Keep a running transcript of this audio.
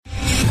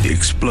The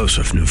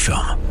explosive new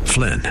film,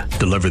 Flynn,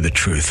 deliver the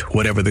truth,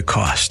 whatever the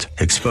cost,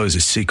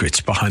 exposes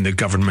secrets behind the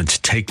government's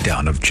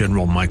takedown of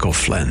General Michael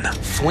Flynn.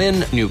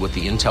 Flynn knew what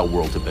the intel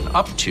world had been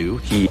up to.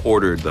 He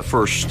ordered the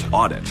first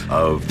audit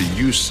of the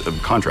use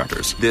of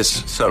contractors.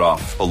 This set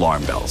off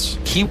alarm bells.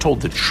 He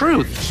told the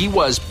truth. He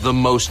was the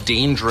most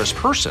dangerous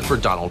person for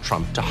Donald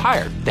Trump to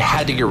hire. They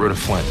had to get rid of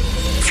Flynn.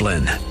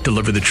 Flynn,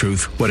 deliver the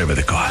truth, whatever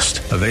the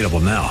cost. Available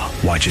now.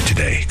 Watch it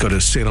today. Go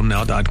to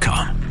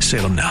salemnow.com.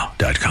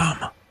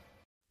 salemnow.com.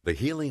 The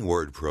Healing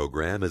Word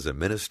program is a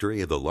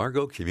ministry of the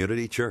Largo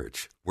Community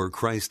Church, where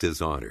Christ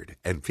is honored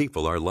and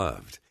people are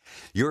loved.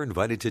 You're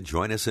invited to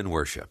join us in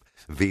worship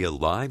via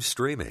live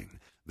streaming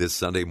this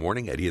Sunday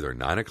morning at either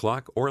 9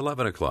 o'clock or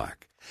 11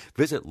 o'clock.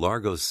 Visit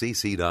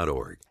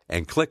largocc.org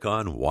and click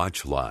on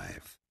Watch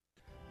Live.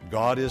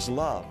 God is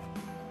love,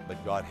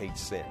 but God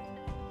hates sin.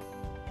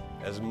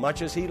 As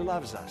much as He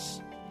loves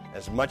us,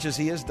 as much as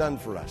He has done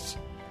for us,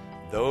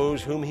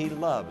 those whom He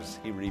loves,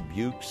 He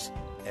rebukes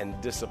and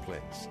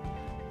disciplines.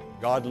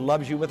 God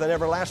loves you with an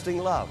everlasting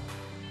love,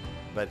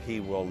 but He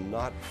will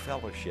not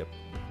fellowship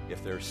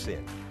if there's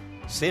sin.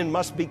 Sin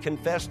must be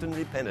confessed and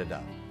repented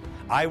of.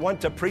 I want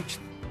to preach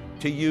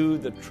to you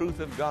the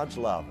truth of God's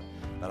love,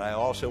 but I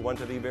also want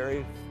to be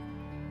very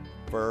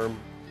firm,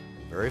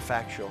 very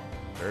factual,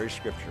 very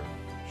scriptural.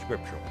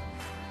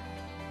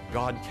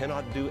 God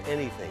cannot do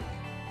anything.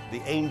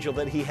 The angel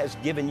that He has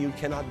given you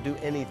cannot do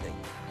anything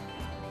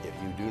if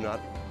you do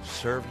not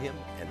serve Him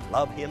and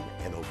love Him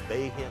and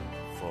obey Him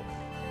fully.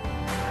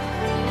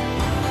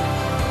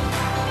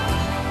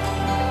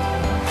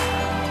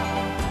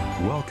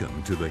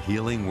 Welcome to the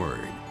Healing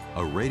Word,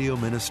 a radio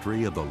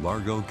ministry of the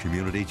Largo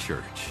Community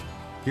Church.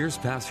 Here's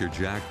Pastor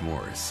Jack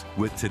Morris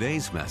with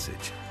today's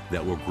message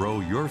that will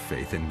grow your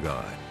faith in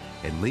God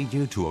and lead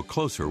you to a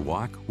closer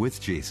walk with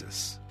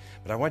Jesus.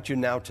 But I want you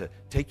now to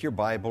take your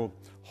Bible,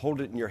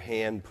 hold it in your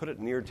hand, put it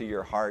near to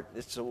your heart.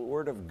 It's the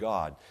Word of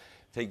God.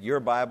 Take your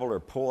Bible or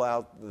pull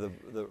out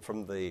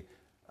from the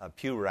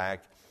pew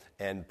rack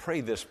and pray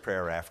this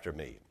prayer after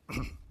me.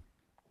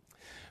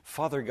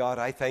 Father God,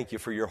 I thank you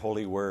for your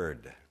holy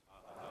word.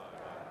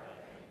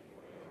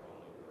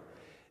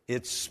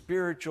 It's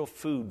spiritual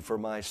food for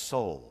my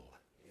soul.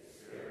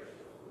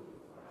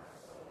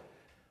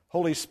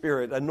 Holy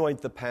Spirit,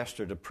 anoint the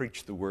pastor to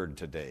preach the word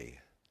today.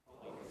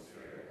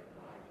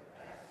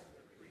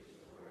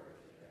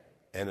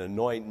 And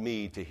anoint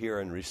me to hear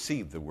and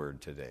receive the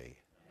word today.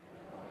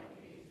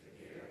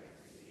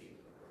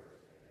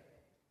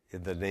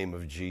 In the name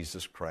of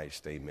Jesus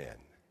Christ, amen.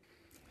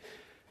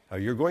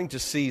 You're going to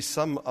see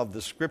some of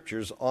the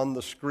scriptures on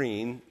the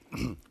screen.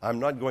 I'm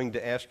not going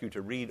to ask you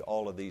to read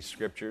all of these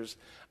scriptures.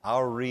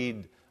 I'll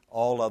read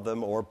all of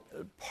them or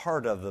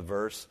part of the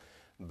verse,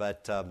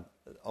 but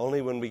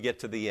only when we get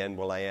to the end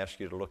will I ask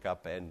you to look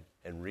up and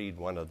read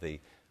one of the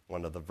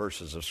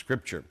verses of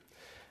Scripture.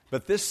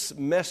 But this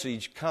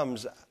message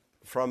comes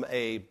from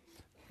a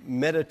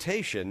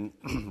meditation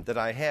that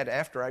I had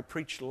after I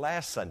preached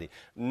last Sunday.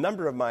 A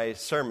number of my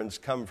sermons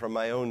come from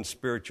my own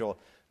spiritual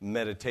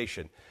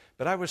meditation.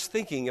 But I was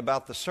thinking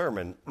about the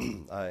sermon.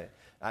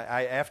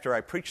 After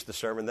I preach the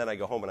sermon, then I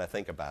go home and I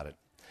think about it.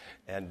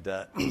 And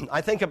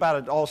I think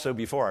about it also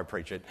before I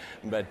preach it.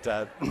 But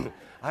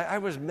I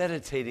was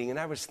meditating and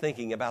I was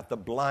thinking about the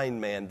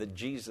blind man that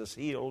Jesus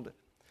healed.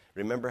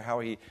 Remember how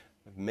He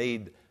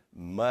made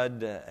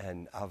mud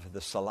and of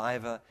the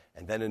saliva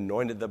and then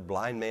anointed the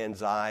blind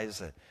man's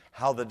eyes?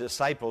 How the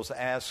disciples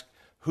asked,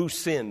 who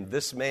sinned,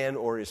 this man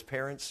or his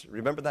parents?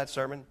 Remember that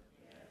sermon?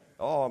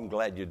 Oh, I'm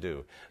glad you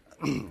do.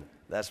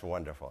 That's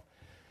wonderful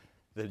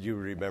that you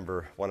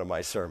remember one of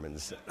my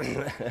sermons.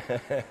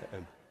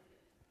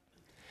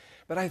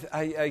 But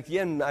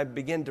I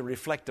began to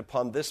reflect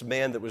upon this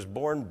man that was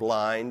born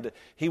blind.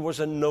 He was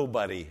a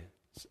nobody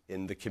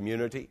in the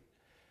community.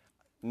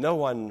 No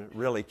one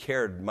really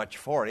cared much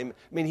for him.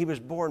 I mean, he was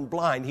born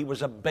blind. He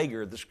was a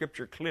beggar. The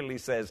Scripture clearly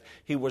says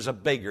he was a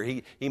beggar.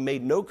 He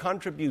made no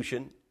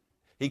contribution.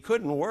 He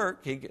couldn't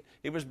work.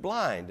 He was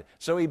blind,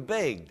 so he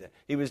begged.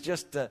 He was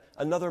just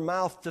another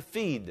mouth to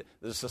feed,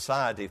 the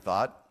society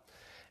thought.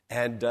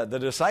 And the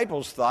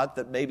disciples thought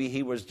that maybe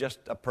he was just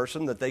a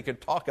person that they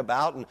could talk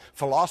about and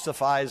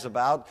philosophize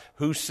about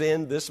who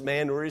sinned, this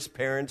man or his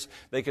parents.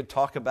 They could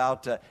talk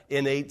about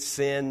innate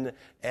sin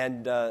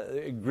and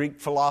Greek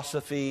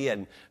philosophy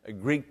and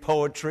Greek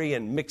poetry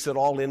and mix it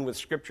all in with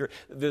Scripture.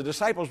 The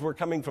disciples were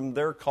coming from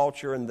their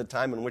culture and the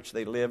time in which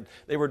they lived.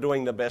 They were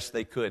doing the best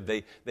they could.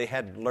 They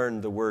hadn't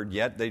learned the Word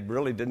yet. They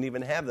really didn't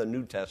even have the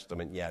New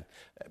Testament yet.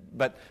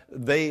 But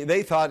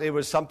they thought it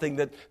was something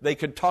that they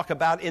could talk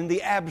about in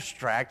the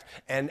abstract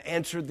and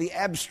answered the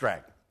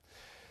abstract.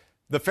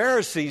 The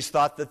Pharisees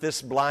thought that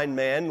this blind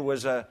man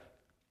was a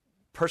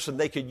person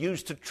they could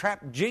use to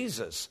trap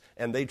Jesus,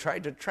 and they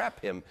tried to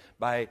trap him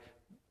by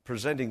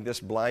presenting this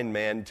blind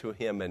man to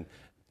him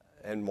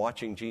and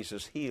watching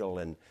Jesus heal,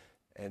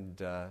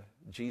 and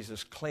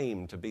Jesus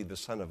claimed to be the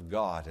Son of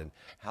God, and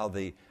how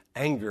the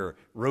Anger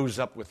rose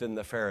up within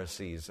the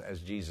Pharisees as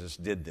Jesus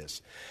did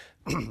this.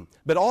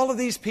 But all of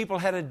these people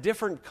had a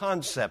different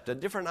concept, a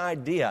different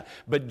idea.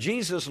 But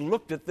Jesus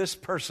looked at this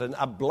person,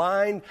 a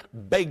blind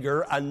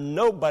beggar, a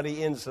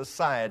nobody in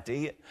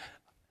society,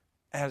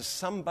 as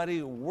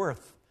somebody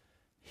worth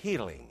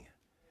healing.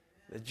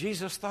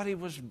 Jesus thought he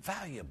was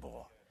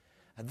valuable.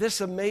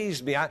 This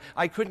amazed me.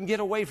 I couldn't get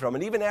away from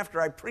it. Even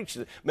after I preached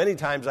it, many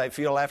times I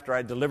feel after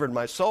I delivered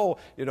my soul,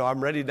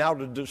 I'm ready now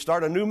to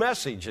start a new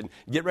message and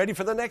get ready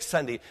for the next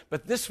Sunday.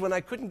 But this one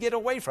I couldn't get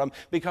away from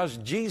because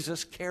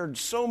Jesus cared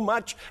so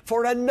much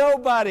for a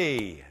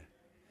nobody.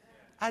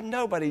 A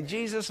nobody.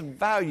 Jesus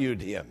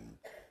valued him.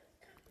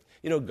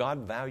 God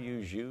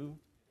values you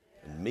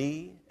and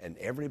me and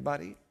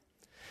everybody.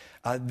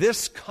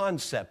 This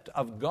concept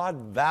of God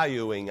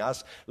valuing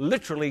us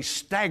literally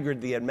staggered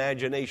the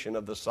imagination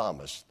of the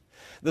psalmist.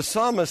 The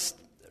psalmist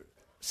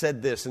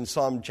said this in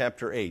Psalm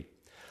chapter 8,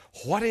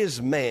 "What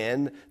is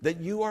man that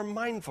you are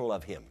mindful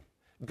of him?"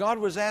 God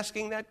was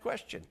asking that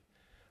question.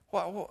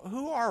 Well,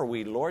 who are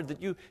we, Lord,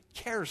 that you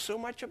care so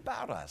much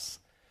about us?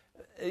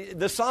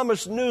 The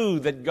psalmist knew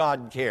that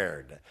God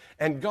cared,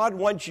 and God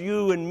wants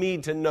you and me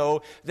to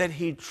know that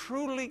he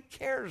truly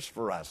cares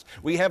for us.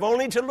 We have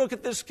only to look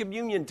at this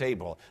communion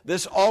table,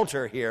 this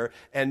altar here,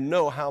 and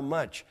know how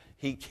much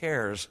he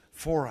cares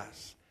for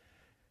us.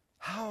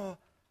 How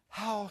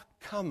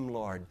come,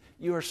 Lord,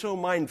 you are so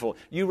mindful?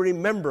 You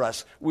remember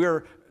us.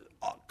 We're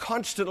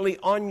constantly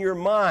on your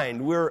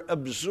mind. We're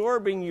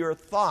absorbing your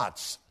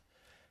thoughts.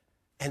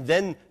 And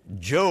then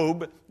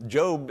Job,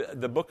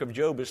 the book of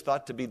Job is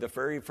thought to be the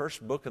very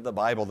first book of the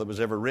Bible that was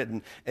ever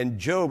written. And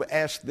Job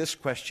asked this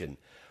question,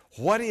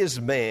 "What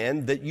is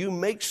man that you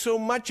make so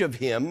much of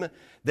him,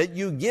 that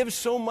you give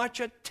so much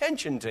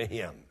attention to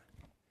him?"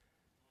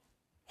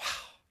 Wow,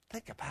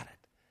 think about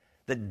it.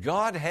 That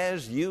God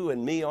has you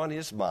and me on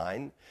his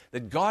mind,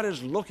 that God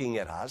is looking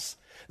at us,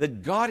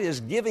 that God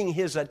is giving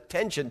his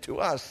attention to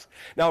us.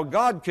 Now,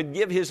 God could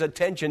give his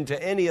attention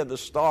to any of the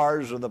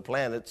stars or the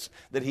planets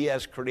that he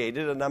has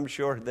created, and I'm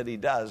sure that he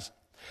does.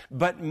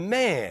 But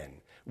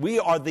man, we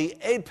are the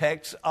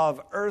apex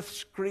of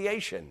earth's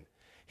creation.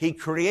 He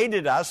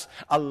created us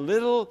a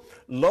little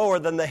lower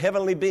than the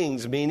heavenly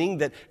beings, meaning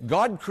that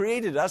God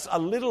created us a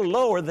little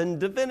lower than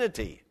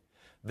divinity.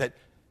 That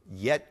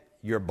yet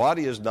your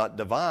body is not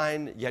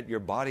divine, yet your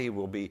body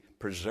will be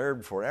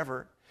preserved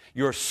forever.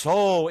 Your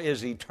soul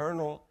is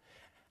eternal.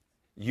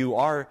 You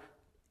are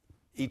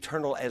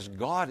eternal as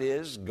God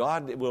is.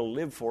 God will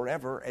live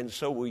forever, and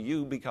so will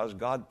you, because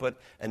God put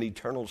an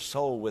eternal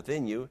soul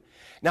within you.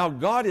 Now,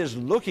 God is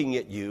looking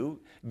at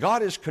you.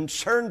 God is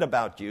concerned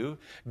about you.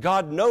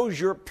 God knows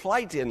your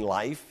plight in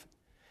life.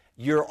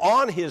 You're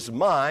on his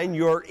mind.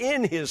 You're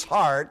in his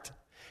heart.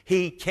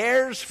 He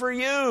cares for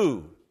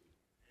you.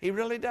 He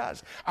really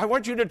does. I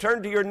want you to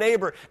turn to your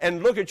neighbor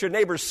and look at your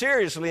neighbor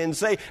seriously and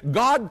say,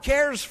 "God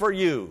cares for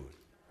you."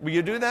 Will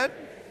you do that?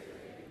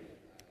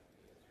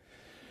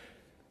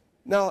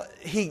 Now,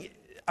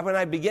 when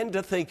I begin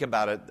to think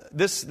about it,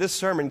 this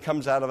sermon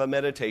comes out of a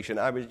meditation.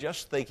 I was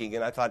just thinking,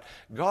 and I thought,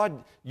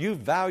 God, you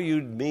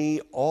valued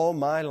me all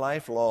my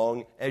life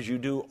long as you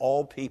do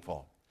all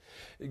people.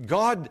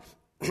 God,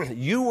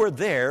 you were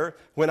there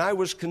when I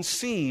was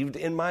conceived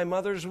in my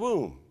mother's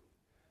womb.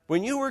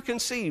 When you were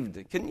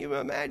conceived, can you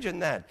imagine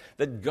that?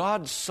 That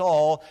God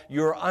saw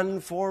your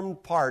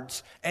unformed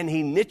parts and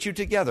he knit you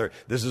together.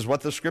 This is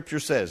what the scripture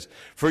says.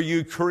 "For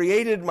you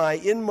created my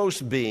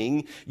inmost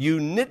being. You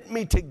knit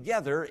me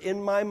together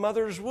in my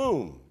mother's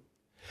womb."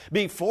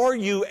 Before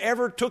you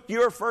ever took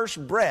your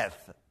first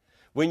breath,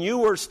 when you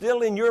were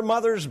still in your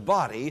mother's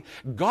body,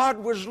 God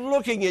was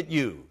looking at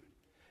you.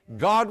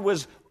 God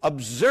was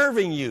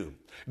observing you.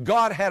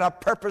 God had a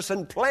purpose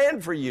and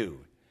plan for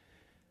you.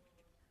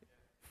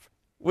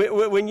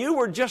 When you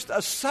were just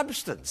a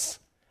substance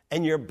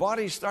and your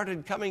body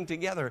started coming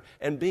together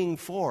and being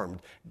formed,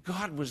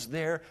 God was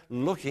there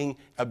looking,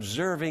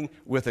 observing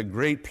with a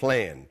great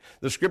plan.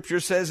 The scripture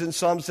says in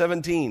Psalm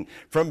 17,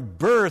 "From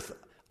birth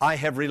I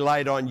have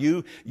relied on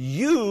you.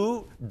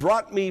 You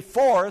brought me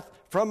forth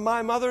from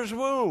my mother's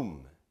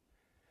womb."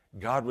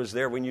 God was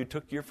there when you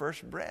took your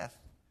first breath.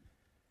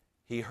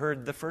 He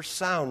heard the first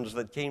sounds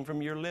that came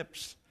from your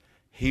lips.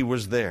 He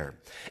was there.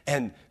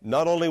 And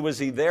not only was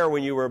he there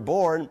when you were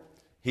born,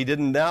 he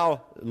didn't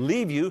now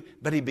leave you,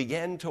 but he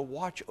began to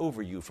watch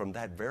over you from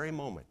that very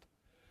moment.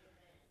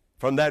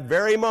 From that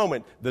very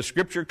moment, the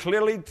scripture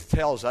clearly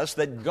tells us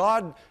that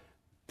God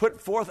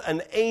put forth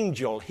an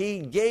angel.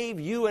 He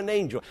gave you an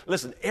angel.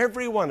 Listen,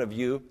 every one of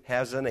you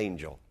has an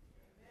angel.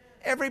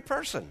 Every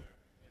person.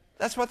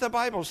 That's what the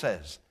Bible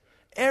says.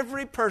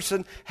 Every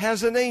person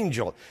has an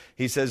angel.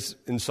 He says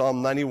in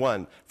Psalm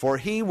 91, "For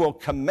he will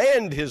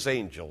command his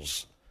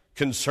angels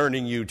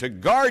concerning you to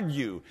guard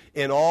you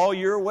in all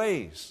your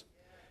ways."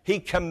 He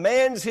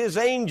commands his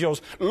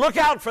angels, look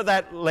out for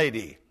that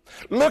lady.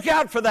 Look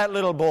out for that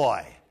little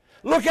boy.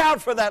 Look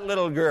out for that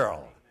little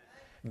girl.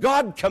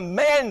 God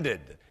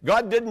commanded.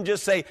 God didn't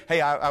just say,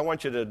 hey, I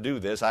want you to do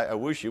this. I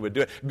wish you would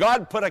do it.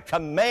 God put a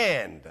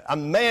command, a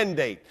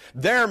mandate.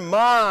 They're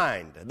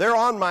mine. They're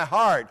on my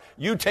heart.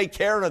 You take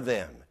care of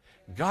them.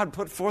 God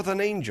put forth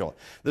an angel.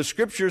 The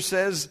scripture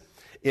says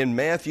in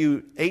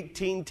Matthew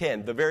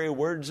 18:10, the very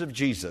words of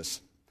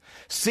Jesus,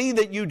 see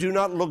that you do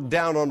not look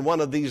down on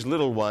one of these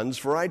little ones,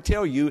 for I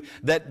tell you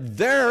that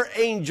their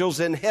angels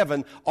in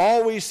heaven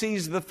always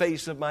sees the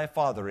face of my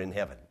Father in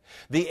heaven.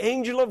 The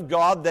angel of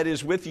God that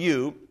is with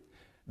you,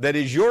 that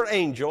is your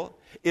angel,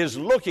 is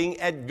looking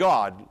at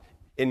God,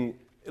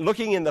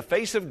 looking in the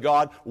face of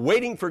God,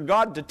 waiting for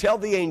God to tell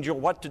the angel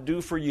what to do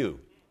for you.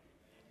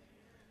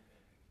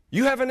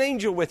 You have an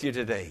angel with you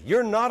today.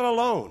 You're not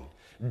alone.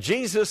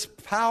 Jesus'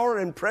 power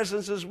and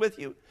presence is with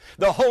you.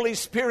 The Holy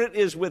Spirit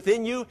is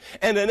within you,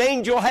 and an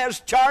angel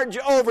has charge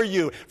over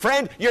you.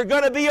 Friend, you're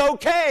going to be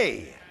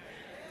okay.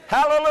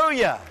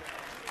 Hallelujah.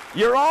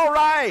 You're all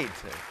right.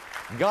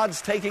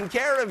 God's taking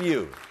care of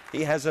you.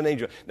 He has an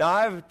angel. Now,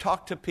 I've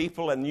talked to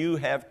people, and you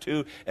have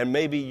too, and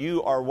maybe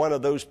you are one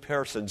of those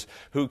persons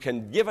who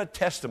can give a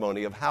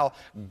testimony of how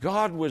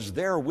God was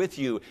there with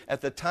you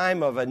at the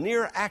time of a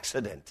near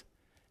accident,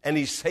 and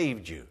He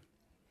saved you.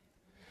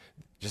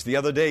 Just the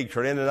other day,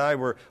 Corinne and I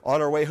were on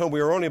our way home.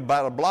 We were only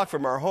about a block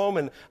from our home,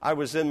 and I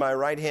was in my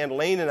right-hand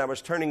lane, and I was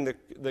turning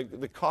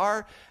the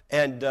car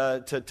and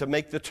to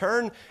make the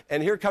turn.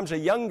 And here comes a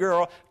young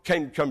girl,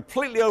 came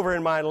completely over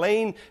in my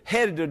lane,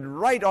 headed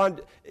right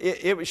on.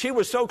 She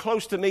was so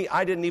close to me,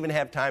 I didn't even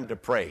have time to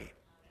pray.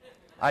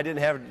 I didn't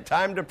have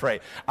time to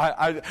pray.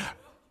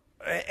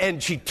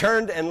 And she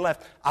turned and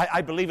left. I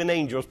believe an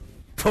angel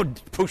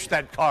pushed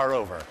that car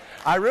over.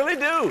 I really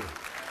do.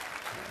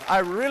 I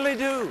really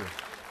do.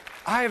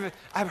 I've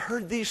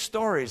heard these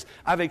stories.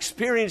 I've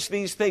experienced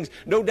these things.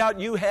 No doubt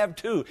you have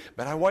too.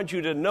 But I want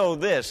you to know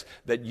this,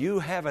 that you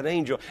have an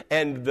angel.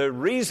 And the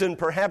reason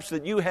perhaps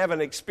that you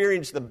haven't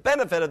experienced the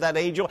benefit of that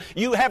angel,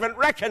 you haven't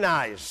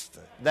recognized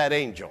that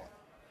angel.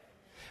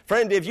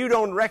 Friend, if you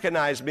don't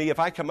recognize me, if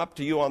I come up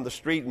to you on the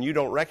street and you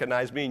don't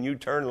recognize me and you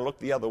turn and look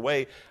the other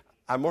way,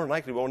 I more than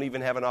likely won't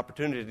even have an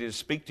opportunity to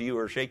speak to you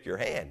or shake your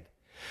hand.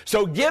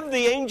 So give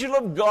the angel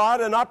of God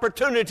an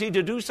opportunity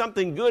to do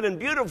something good and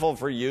beautiful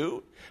for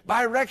you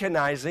by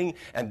recognizing,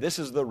 and this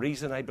is the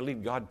reason I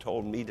believe God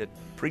told me to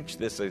preach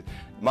this, to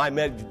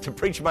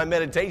preach my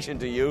meditation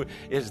to you,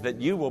 is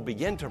that you will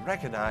begin to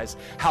recognize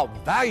how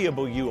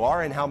valuable you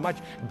are and how much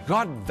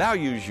God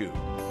values you.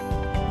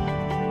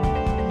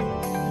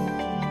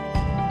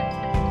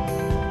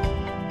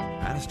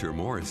 Pastor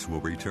Morris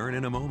will return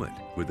in a moment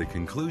with the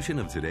conclusion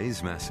of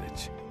today's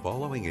message,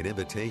 following an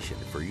invitation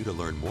for you to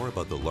learn more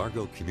about the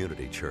Largo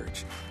Community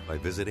Church by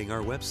visiting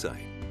our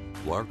website,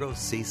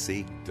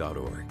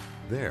 largocc.org.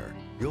 There,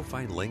 you'll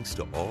find links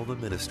to all the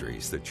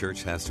ministries the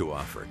church has to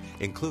offer,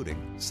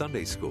 including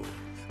Sunday school,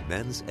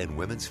 men's and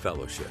women's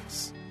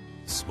fellowships,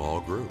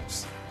 small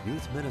groups,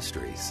 youth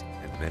ministries,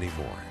 and many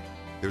more.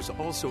 There's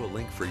also a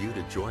link for you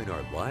to join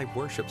our live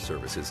worship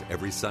services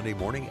every Sunday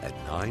morning at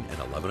 9 and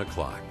 11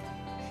 o'clock.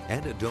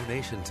 And a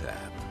donation tab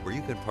where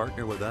you can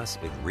partner with us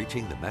in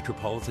reaching the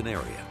metropolitan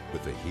area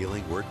with the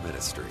Healing Word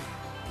Ministry.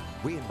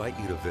 We invite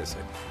you to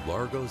visit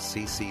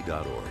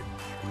largocc.org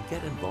and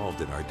get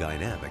involved in our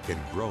dynamic and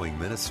growing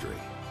ministry,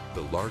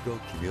 the Largo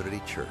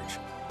Community Church,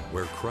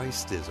 where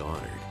Christ is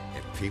honored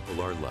and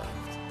people are loved.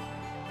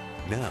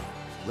 Now,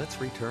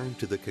 let's return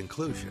to the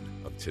conclusion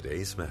of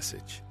today's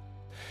message.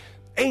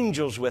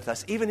 Angels with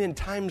us, even in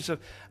times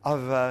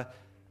of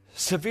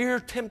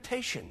severe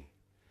temptation.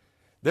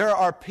 There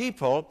are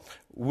people,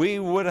 we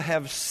would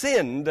have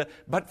sinned,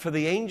 but for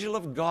the angel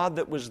of God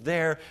that was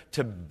there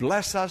to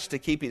bless us, to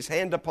keep his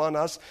hand upon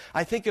us.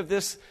 I think of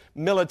this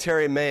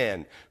military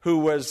man who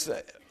was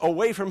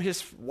away from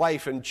his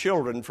wife and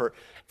children for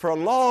a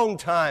long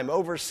time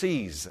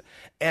overseas.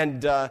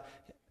 And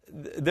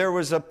there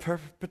was a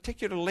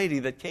particular lady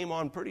that came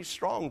on pretty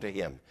strong to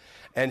him.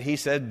 And he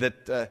said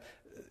that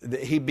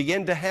he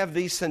began to have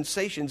these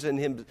sensations in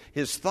him,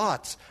 his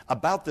thoughts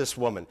about this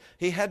woman.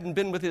 He hadn't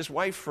been with his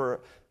wife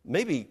for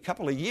maybe a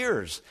couple of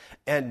years.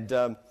 And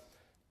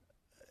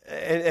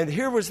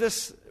here was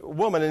this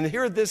woman, and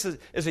here this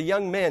is a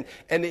young man.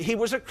 And he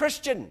was a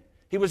Christian.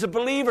 He was a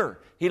believer.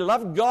 He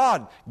loved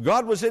God.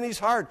 God was in his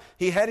heart.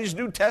 He had his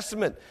New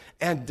Testament.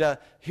 And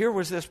here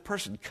was this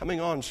person coming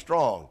on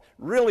strong,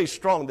 really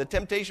strong. The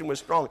temptation was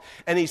strong.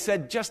 And he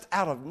said, just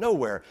out of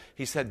nowhere,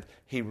 he said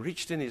he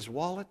reached in his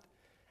wallet,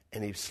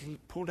 and he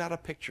pulled out a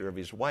picture of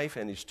his wife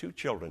and his 2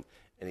 children,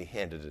 and he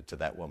handed it to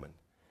that woman.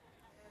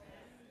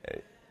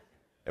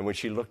 And when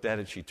she looked at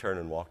it, she turned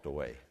and walked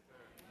away.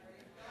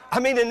 I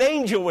mean, an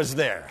angel was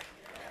there.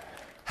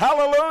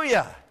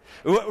 Hallelujah.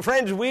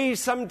 Friends, we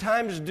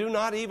sometimes do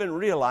not even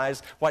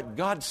realize what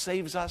God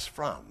saves us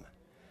from,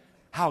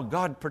 how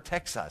God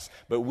protects us.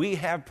 But we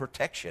have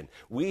protection.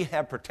 We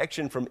have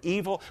protection from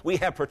evil. We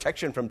have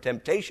protection from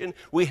temptation.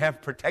 We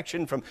have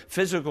protection from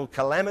physical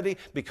calamity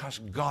because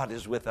God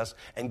is with us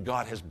and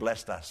God has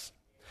blessed us.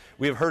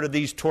 We've heard of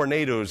these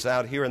tornadoes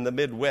out here in the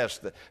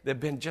Midwest. They've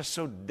been just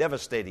so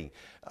devastating.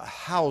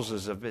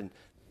 Houses have been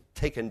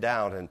taken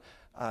down, and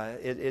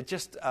It's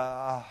just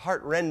a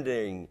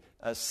heart-rending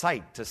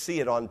sight to see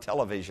it on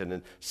television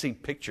and see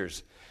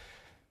pictures.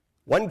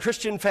 One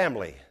Christian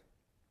family,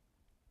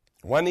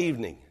 one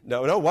evening,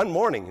 one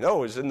morning. No,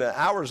 it was in the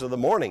hours of the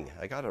morning.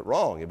 I got it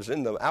wrong. It was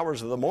in the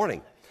hours of the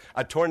morning.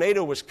 A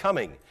tornado was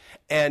coming,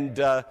 and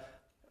the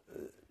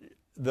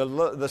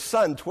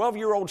son,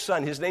 12-year-old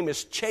son, his name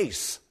is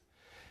Chase,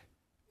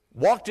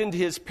 walked into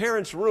his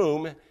parents'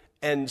 room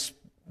and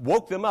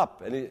woke them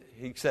up. And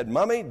he said,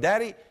 "Mommy,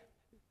 Daddy,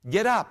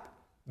 get up.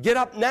 Get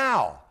up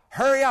now.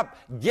 Hurry up.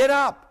 Get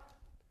up."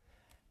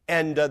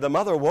 And the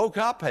mother woke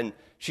up, and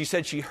she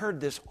said she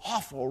heard this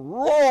awful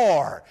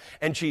roar.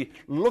 And she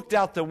looked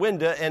out the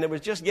window, and it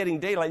was just getting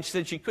daylight. She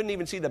said she couldn't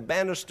even see the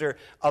banister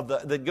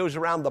that goes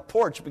around the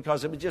porch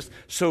because it was just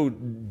so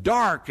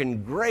dark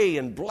and gray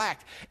and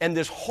black. And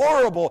this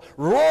horrible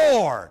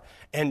roar.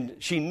 And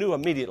she knew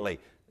immediately.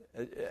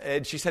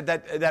 And she said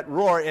that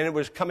roar, and it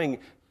was coming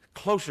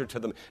closer to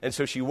them. And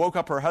so she woke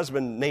up her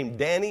husband named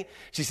Danny.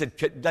 She said,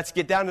 "Let's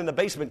get down in the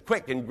basement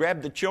quick," and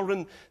grabbed the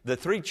children, the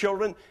 3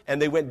 children,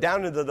 and they went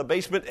down into the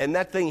basement, and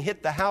that thing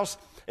hit the house.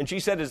 And she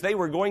said as they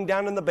were going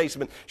down in the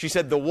basement, she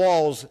said the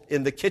walls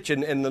in the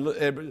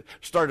kitchen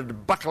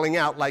started buckling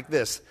out like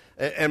this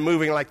and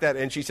moving like that.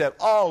 And she said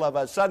all of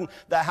a sudden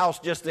the house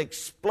just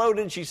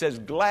exploded. She says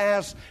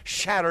glass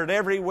shattered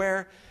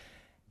everywhere.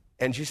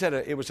 And she said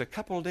it was a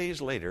couple of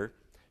days later,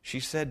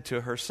 she said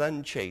to her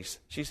son Chase,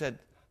 she said,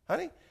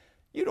 "Honey,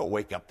 you don't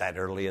wake up that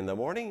early in the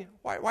morning.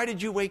 Why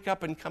did you wake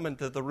up and come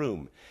into the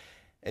room?"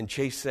 And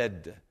Chase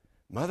said,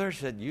 "Mother,"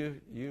 said,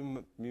 you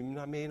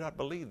may not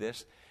believe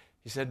this.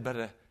 He said,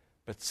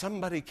 but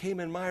somebody came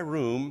in my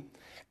room,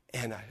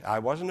 and I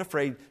wasn't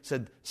afraid."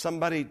 Said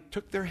somebody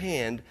took their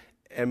hand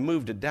and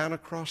moved it down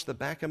across the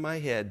back of my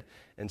head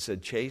and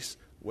said, "Chase,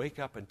 wake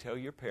up and tell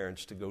your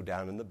parents to go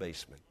down in the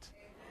basement."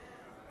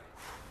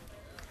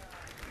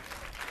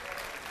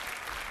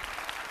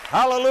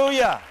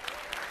 Hallelujah.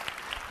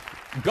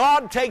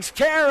 God takes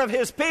care of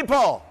his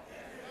people.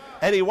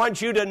 And he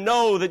wants you to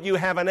know that you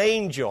have an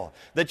angel,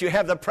 that you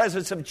have the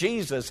presence of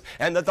Jesus,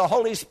 and that the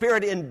Holy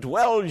Spirit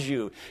indwells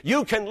you.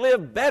 You can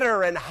live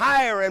better and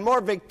higher and more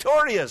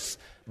victorious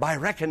by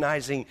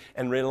recognizing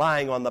and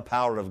relying on the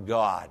power of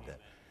God.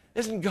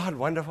 Isn't God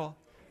wonderful?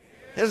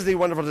 Isn't he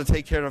wonderful to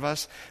take care of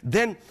us?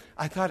 Then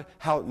I thought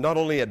how not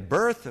only at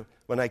birth,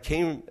 when I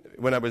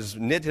was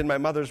knit in my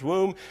mother's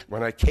womb,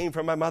 when I came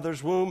from my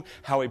mother's womb,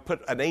 how he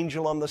put an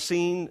angel on the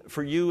scene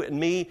for you and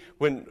me.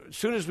 As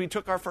soon as we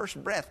took our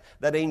first breath,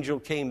 that angel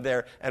came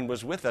there and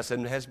was with us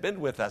and has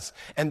been with us.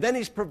 And then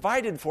he's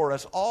provided for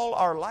us all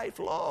our life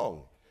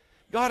long.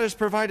 God has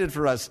provided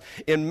for us.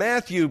 In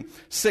Matthew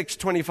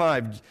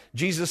 6:25,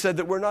 Jesus said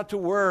that we're not to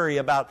worry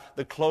about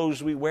the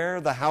clothes we wear,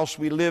 the house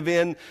we live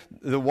in,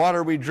 the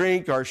water we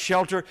drink, our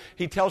shelter.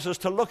 He tells us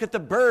to look at the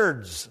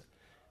birds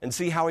and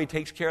see how he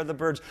takes care of the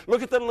birds.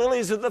 Look at the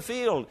lilies of the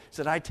field. He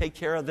said, "I take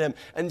care of them."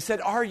 And he said,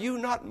 "Are you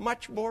not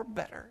much more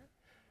better?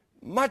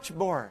 Much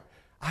more.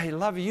 I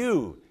love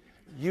you.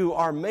 You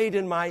are made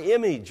in my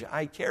image.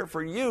 I care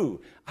for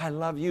you. I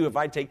love you. If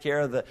I take care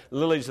of the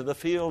lilies of the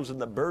fields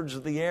and the birds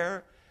of the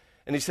air."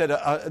 And he said,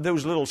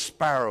 those little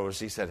sparrows,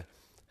 he said,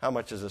 "How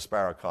much does a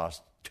sparrow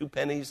cost? 2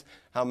 pennies?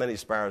 How many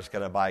sparrows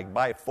can I buy?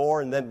 Buy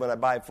 4, and then when I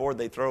buy 4,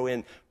 they throw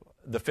in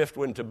the 5th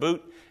one to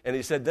boot." And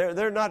he said,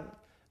 they're not,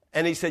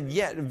 and he said,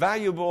 yet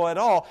valuable at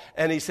all.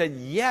 And he said,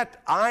 "Yet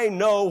I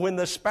know when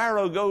the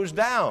sparrow goes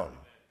down.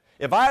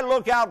 If I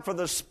look out for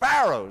the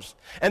sparrows,"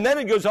 and then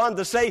it goes on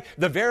to say,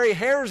 "the very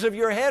hairs of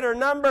your head are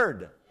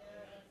numbered."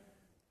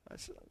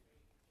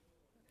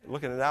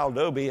 Looking at Al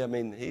Dobie, I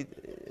mean,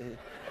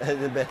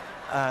 and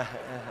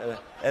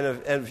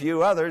a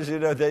few others,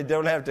 they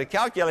don't have to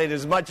calculate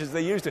as much as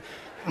they used to.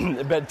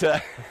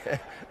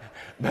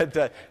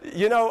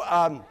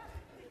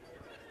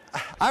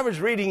 I was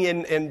reading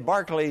in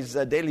Barclay's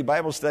daily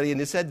Bible study, and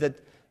it said that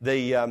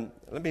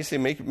let me see,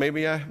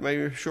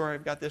 maybe sure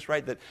I've got this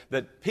right,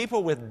 that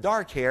people with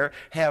dark hair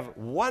have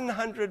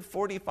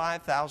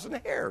 145,000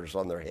 hairs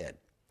on their head.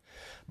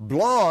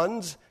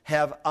 Blondes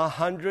have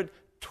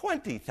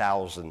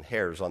 120,000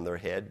 hairs on their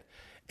head,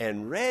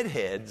 and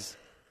redheads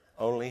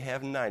only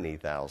have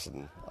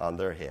 90,000 on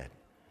their head.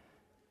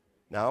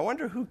 Now, I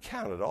wonder who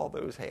counted all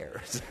those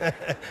hairs,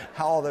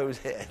 all those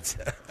heads.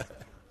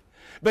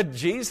 But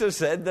Jesus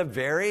said the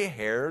very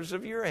hairs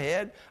of your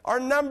head are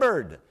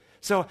numbered.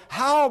 So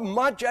how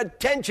much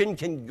attention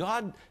can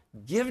God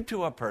give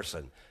to a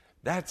person?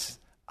 That's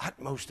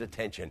utmost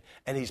attention.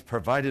 And he's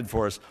provided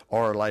for us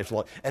all our life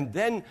long. And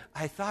then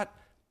I thought,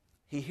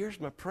 he hears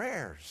my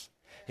prayers.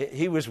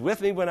 He was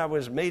with me when I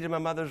was made in my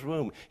mother's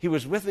womb. He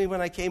was with me when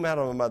I came out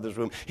of my mother's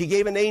womb. He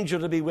gave an angel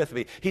to be with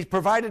me. He's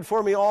provided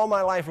for me all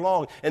my life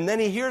long. And then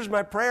he hears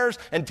my prayers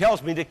and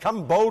tells me to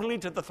come boldly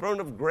to the throne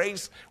of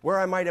grace where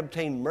I might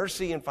obtain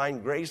mercy and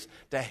find grace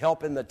to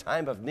help in the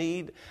time of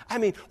need. I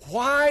mean,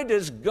 why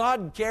does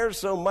God care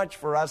so much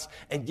for us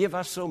and give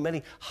us so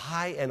many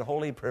high and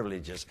holy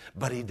privileges?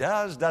 But he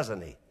does,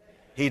 doesn't he?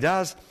 He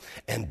does.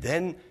 And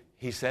then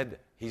he said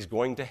he's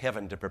going to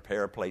heaven to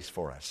prepare a place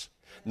for us.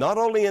 Not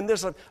only in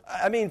this,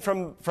 I mean,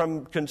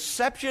 from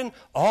conception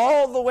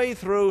all the way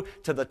through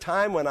to the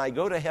time when I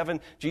go to heaven,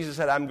 Jesus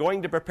said, I'm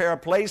going to prepare a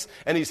place,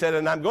 and he said,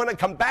 and I'm going to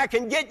come back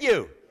and get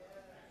you.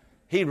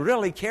 He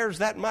really cares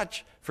that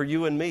much for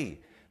you and me,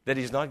 that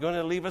he's not going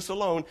to leave us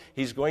alone.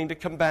 He's going to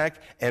come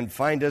back and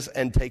find us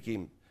and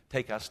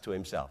take us to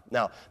himself.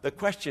 Now, the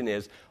question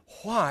is,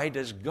 why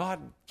does God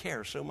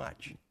care so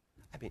much?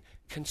 I mean,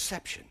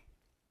 conception,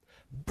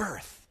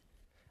 birth,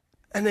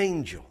 an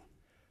angel,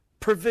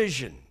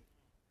 provision,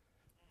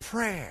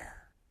 prayer,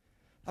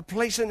 a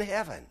place in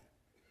heaven,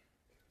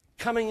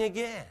 coming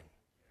again.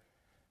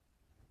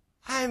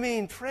 I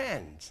mean,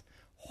 friends,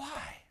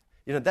 why?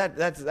 You know,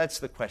 that's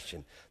the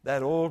question.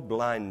 That old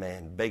blind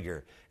man,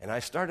 beggar. And I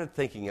started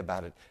thinking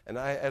about it. And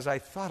as I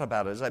thought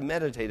about it, as I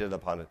meditated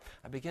upon it,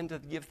 I began to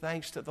give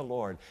thanks to the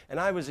Lord. And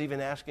I was even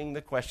asking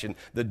the question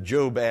that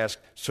Job asked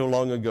so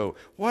long ago.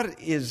 What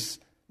is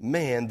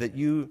man that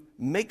you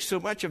make so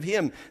much of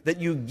him,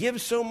 that you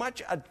give so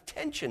much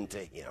attention to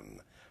him?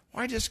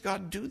 Why does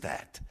God do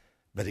that?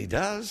 But he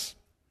does.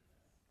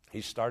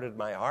 He started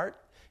my heart.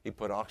 He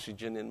put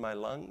oxygen in my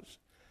lungs.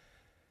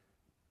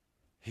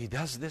 He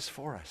does this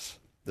for us.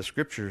 The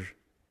Scripture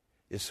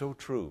is so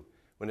true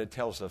when it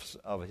tells us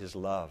of his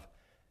love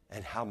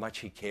and how much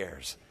he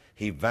cares.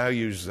 He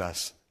values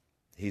us.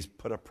 He's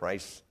put a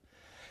price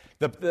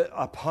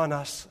upon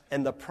us,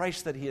 and the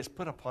price that he has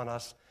put upon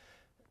us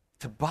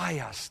to buy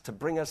us, to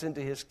bring us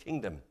into his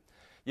kingdom.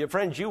 Your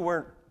friends, you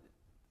weren't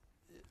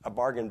a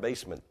bargain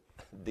basement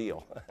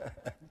deal.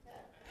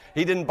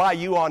 He didn't buy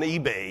you on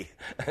eBay.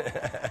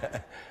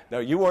 No,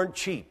 you weren't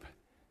cheap.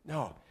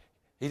 No,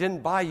 he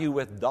didn't buy you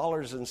with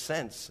dollars and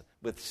cents,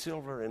 with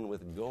silver and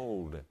with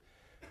gold,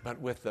 but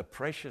with the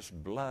precious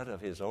blood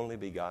of his only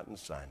begotten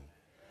Son.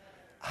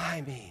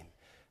 I mean,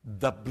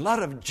 the blood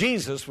of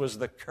Jesus was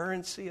the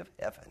currency of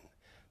heaven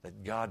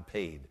that God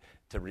paid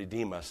to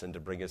redeem us and to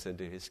bring us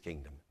into his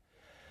kingdom.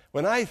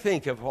 When I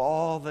think of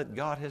all that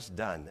God has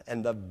done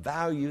and the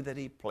value that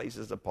he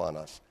places upon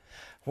us,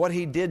 what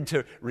he did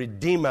to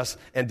redeem us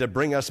and to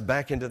bring us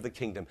back into the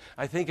kingdom,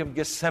 I think of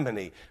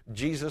Gethsemane.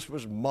 Jesus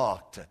was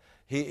mocked.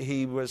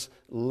 He was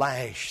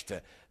lashed.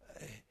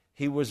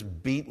 He was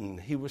beaten.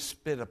 He was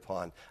spit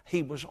upon.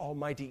 He was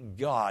Almighty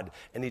God,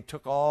 and he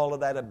took all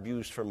of that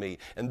abuse from me.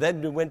 And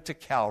then we went to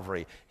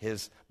Calvary.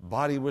 His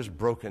body was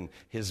broken.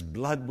 His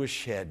blood was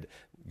shed.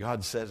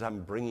 God says,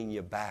 I'm bringing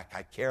you back.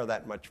 I care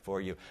that much for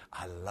you.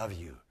 I love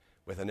you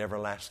with an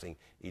everlasting,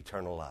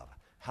 eternal love.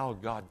 How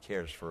God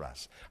cares for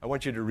us. I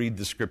want you to read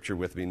the Scripture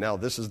with me. Now,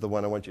 this is the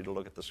one I want you to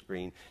look at the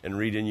screen and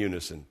read in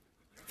unison.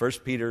 1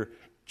 Peter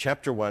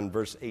chapter 1,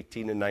 verse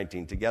 18 and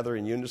 19. Together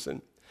in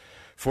unison.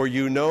 For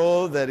you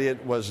know that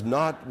it was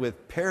not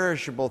with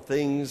perishable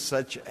things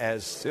such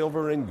as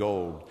silver and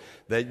gold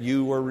that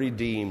you were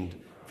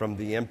redeemed from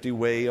the empty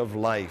way of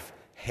life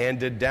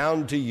handed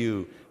down to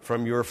you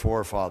from your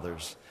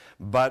forefathers,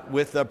 but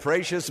with the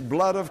precious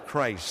blood of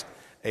Christ,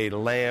 a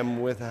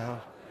lamb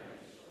without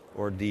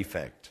or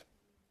defect.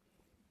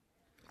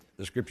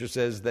 The Scripture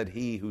says that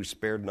he who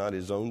spared not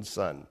his own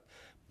Son,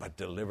 but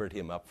delivered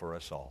him up for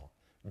us all.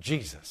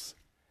 Jesus,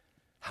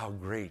 how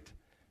great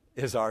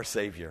is our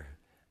Savior,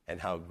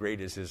 and how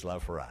great is his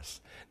love for us.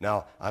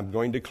 Now, I'm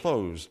going to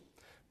close,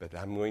 but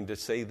I'm going to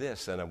say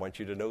this, and I want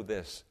you to know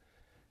this.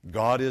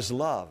 God is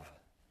love,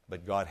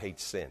 but God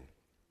hates sin.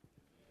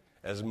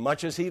 As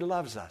much as he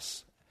loves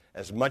us,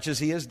 as much as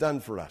he has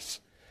done for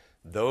us,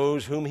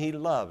 those whom he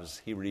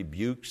loves, he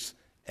rebukes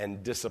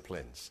and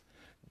disciplines.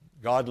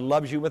 God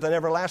loves you with an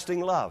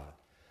everlasting love,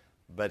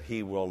 but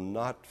he will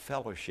not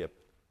fellowship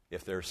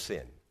if there's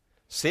sin.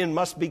 Sin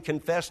must be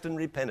confessed and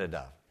repented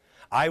of.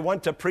 I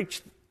want to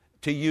preach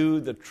to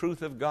you the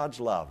truth of God's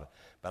love,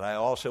 but I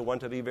also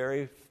want to be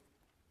very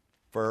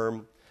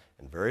firm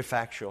and very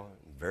factual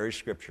and very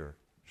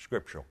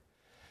scriptural.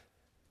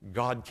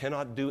 God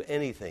cannot do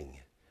anything.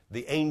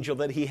 The angel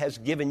that he has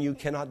given you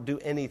cannot do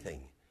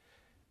anything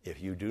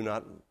if you do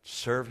not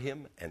serve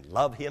him and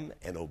love him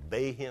and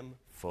obey him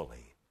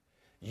fully.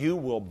 You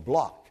will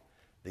block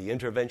the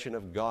intervention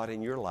of God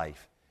in your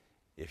life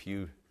if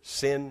you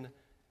sin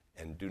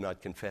and do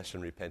not confess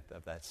and repent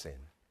of that sin.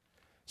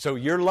 So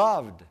you're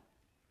loved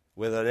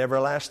with an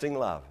everlasting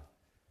love.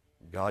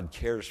 God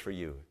cares for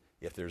you.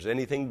 If there's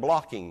anything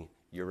blocking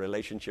your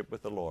relationship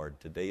with the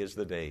Lord, today is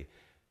the day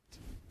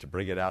to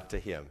bring it out to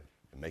him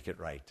and make it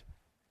right.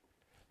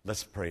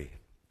 Let's pray.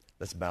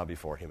 Let's bow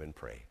before him and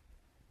pray.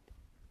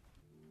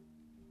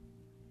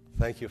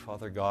 Thank you,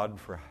 Father God,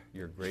 for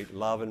your great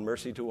love and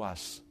mercy to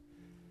us.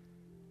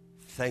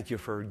 Thank you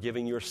for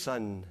giving your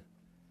Son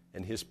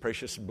and his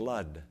precious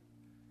blood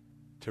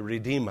to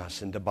redeem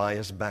us and to buy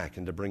us back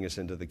and to bring us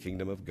into the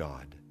kingdom of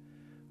God.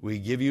 We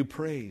give you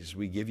praise.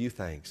 We give you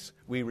thanks.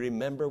 We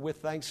remember with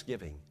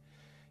thanksgiving.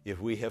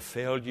 If we have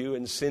failed you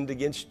and sinned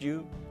against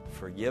you,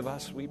 forgive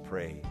us, we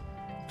pray.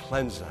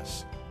 Cleanse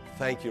us.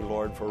 Thank you,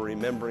 Lord, for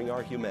remembering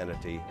our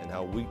humanity and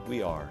how weak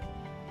we are.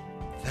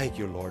 Thank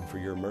you, Lord, for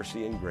your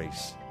mercy and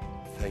grace.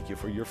 Thank you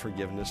for your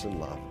forgiveness and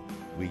love.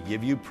 We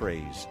give you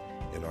praise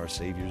in our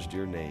Savior's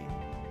dear name,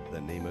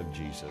 the name of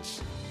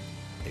Jesus.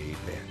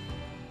 Amen.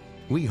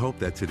 We hope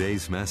that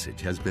today's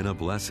message has been a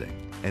blessing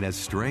and has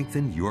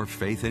strengthened your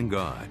faith in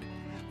God.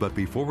 But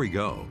before we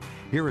go,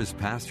 here is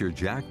Pastor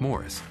Jack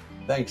Morris.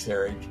 Thanks,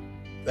 Eric.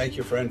 Thank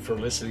you, friend, for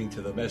listening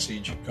to the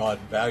message, God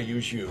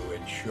Values You,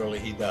 and surely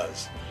He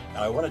does.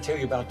 Now, I want to tell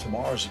you about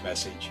tomorrow's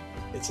message.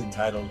 It's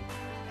entitled,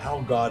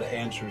 How God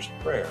Answers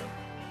Prayer.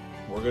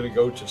 We're going to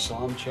go to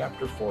Psalm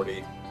chapter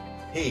 40.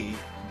 He,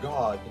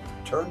 God,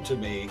 turned to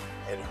me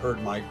and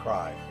heard my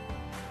cry.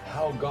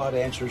 How God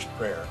answers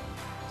prayer.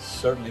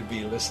 Certainly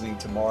be listening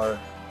tomorrow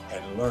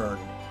and learn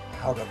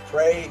how to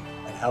pray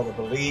and how to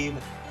believe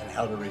and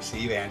how to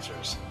receive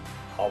answers.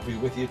 I'll be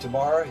with you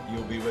tomorrow.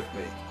 You'll be with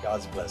me.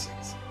 God's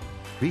blessings.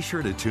 Be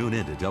sure to tune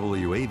in to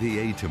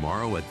WAVA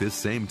tomorrow at this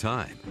same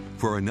time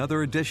for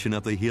another edition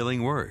of the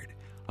Healing Word.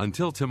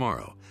 Until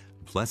tomorrow,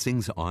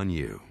 blessings on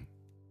you.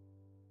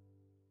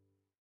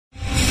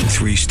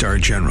 3-star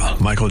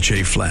General Michael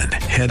J. Flynn,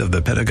 head of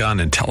the Pentagon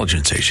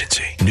Intelligence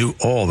Agency, knew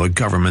all the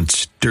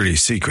government's dirty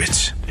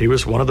secrets. He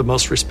was one of the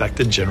most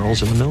respected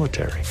generals in the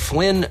military.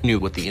 Flynn knew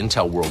what the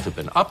intel world had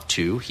been up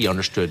to. He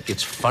understood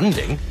its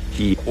funding.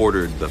 He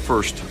ordered the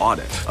first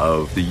audit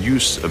of the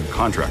use of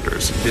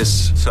contractors.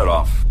 This set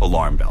off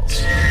alarm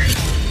bells.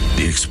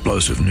 The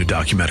explosive new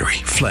documentary,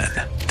 Flynn,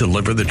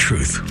 Deliver the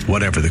Truth,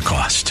 Whatever the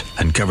Cost,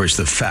 uncovers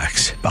the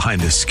facts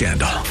behind this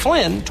scandal.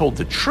 Flynn told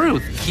the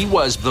truth. He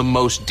was the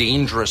most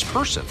dangerous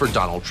person for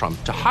Donald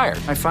Trump to hire.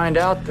 I find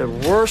out the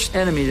worst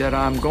enemy that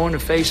I'm going to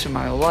face in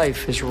my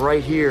life is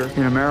right here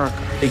in America.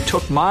 They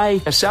took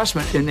my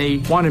assessment and they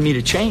wanted me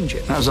to change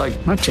it. And I was like,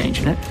 I'm not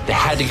changing it. They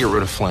had to get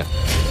rid of Flynn.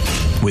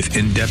 With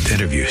in-depth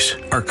interviews,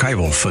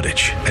 archival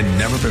footage, and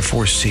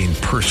never-before-seen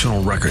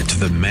personal records of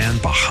the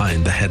man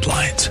behind the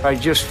headlines. I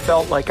just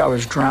felt like I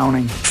was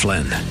drowning.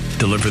 Flynn,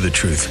 Deliver the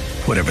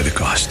Truth, Whatever the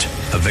Cost.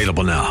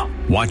 Available now.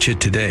 Watch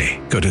it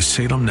today. Go to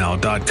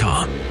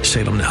salemnow.com.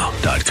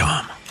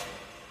 salemnow.com.